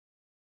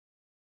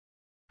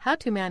How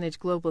to manage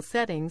global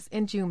settings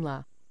in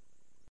Joomla.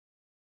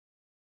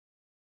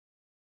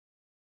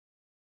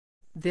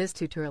 This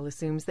tutorial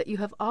assumes that you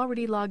have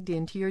already logged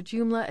into your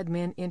Joomla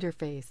admin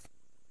interface.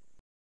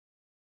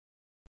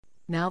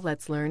 Now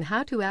let's learn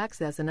how to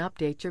access and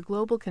update your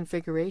global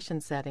configuration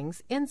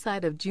settings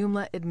inside of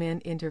Joomla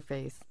admin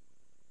interface.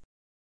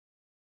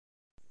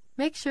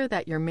 Make sure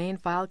that your main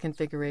file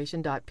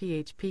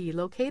configuration.php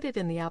located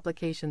in the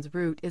application's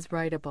root is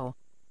writable.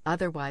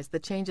 Otherwise, the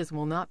changes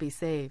will not be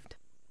saved.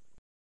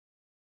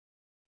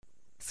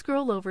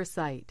 Scroll over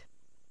Site.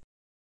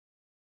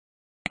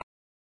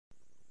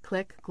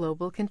 Click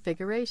Global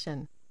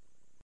Configuration.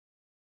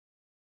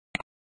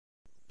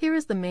 Here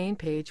is the main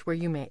page where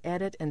you may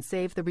edit and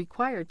save the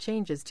required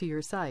changes to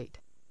your site.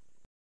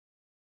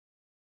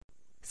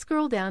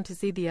 Scroll down to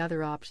see the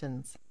other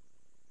options.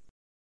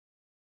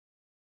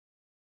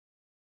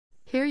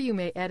 Here you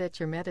may edit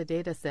your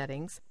metadata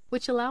settings,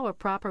 which allow a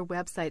proper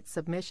website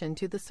submission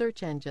to the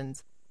search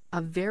engines,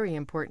 a very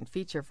important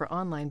feature for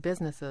online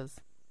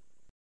businesses.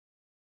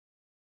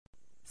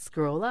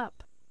 Scroll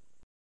up.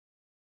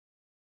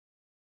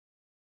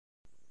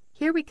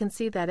 Here we can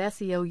see that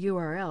SEO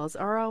URLs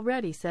are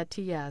already set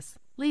to yes.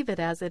 Leave it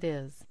as it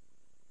is.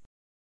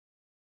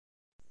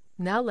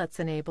 Now let's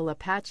enable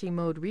Apache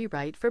mode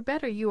rewrite for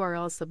better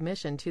URL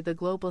submission to the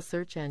global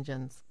search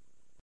engines.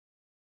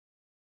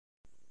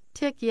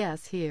 Tick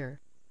yes here.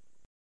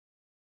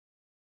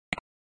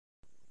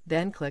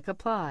 Then click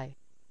Apply.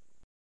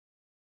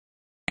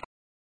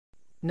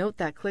 Note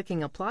that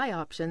clicking Apply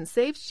option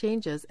saves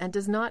changes and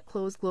does not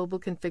close global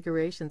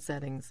configuration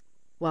settings,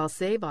 while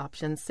Save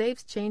option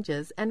saves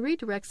changes and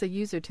redirects a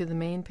user to the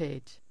main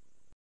page.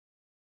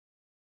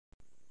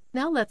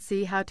 Now let's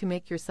see how to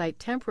make your site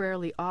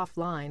temporarily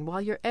offline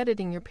while you're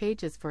editing your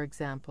pages, for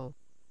example.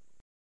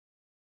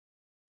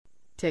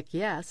 Tick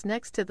yes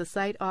next to the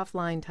Site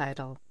Offline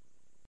title.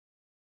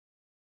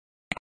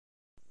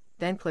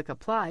 Then click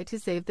Apply to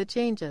save the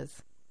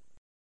changes.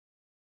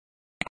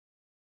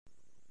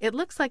 It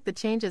looks like the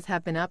changes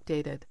have been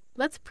updated.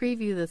 Let's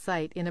preview the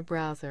site in a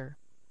browser.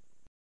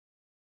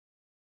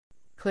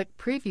 Click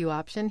Preview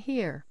option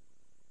here.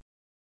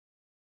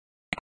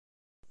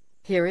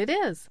 Here it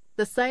is!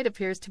 The site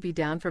appears to be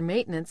down for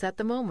maintenance at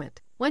the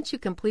moment. Once you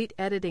complete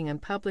editing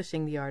and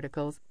publishing the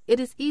articles, it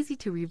is easy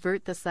to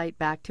revert the site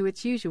back to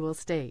its usual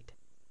state.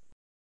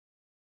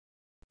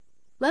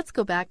 Let's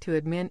go back to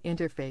Admin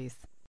Interface.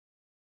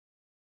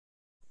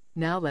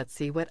 Now let's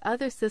see what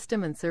other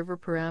system and server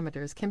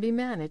parameters can be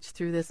managed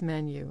through this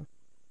menu.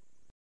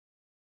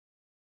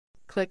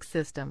 Click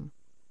System.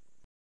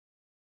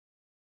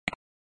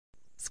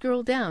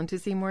 Scroll down to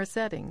see more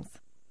settings.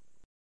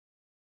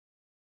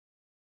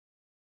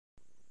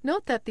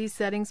 Note that these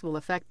settings will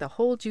affect the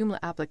whole Joomla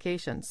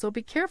application, so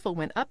be careful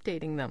when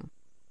updating them.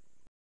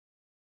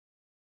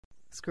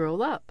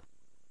 Scroll up.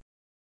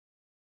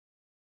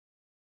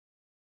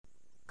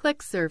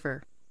 Click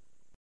Server.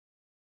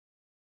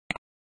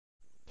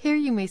 Here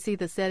you may see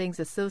the settings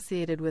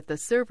associated with the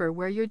server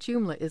where your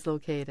Joomla is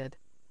located.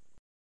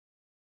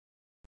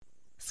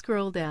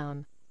 Scroll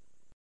down.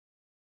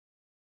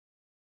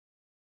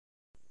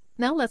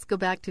 Now let's go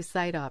back to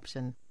Site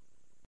option.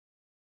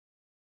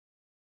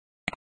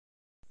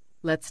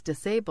 Let's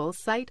disable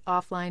Site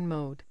Offline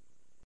mode.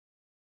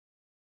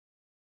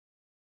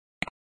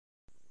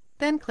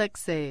 Then click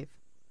Save.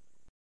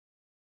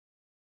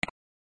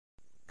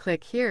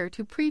 Click here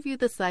to preview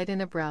the site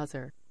in a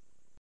browser.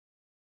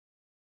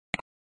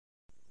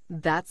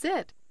 That's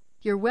it!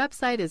 Your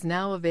website is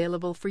now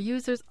available for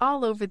users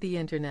all over the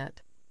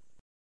Internet.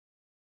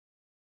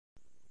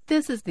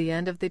 This is the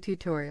end of the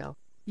tutorial.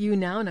 You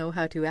now know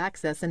how to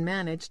access and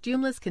manage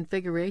Joomla's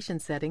configuration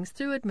settings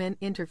through Admin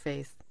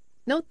Interface.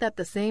 Note that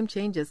the same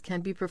changes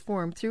can be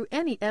performed through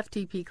any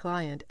FTP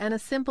client and a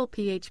simple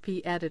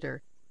PHP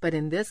editor, but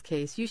in this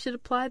case you should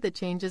apply the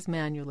changes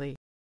manually.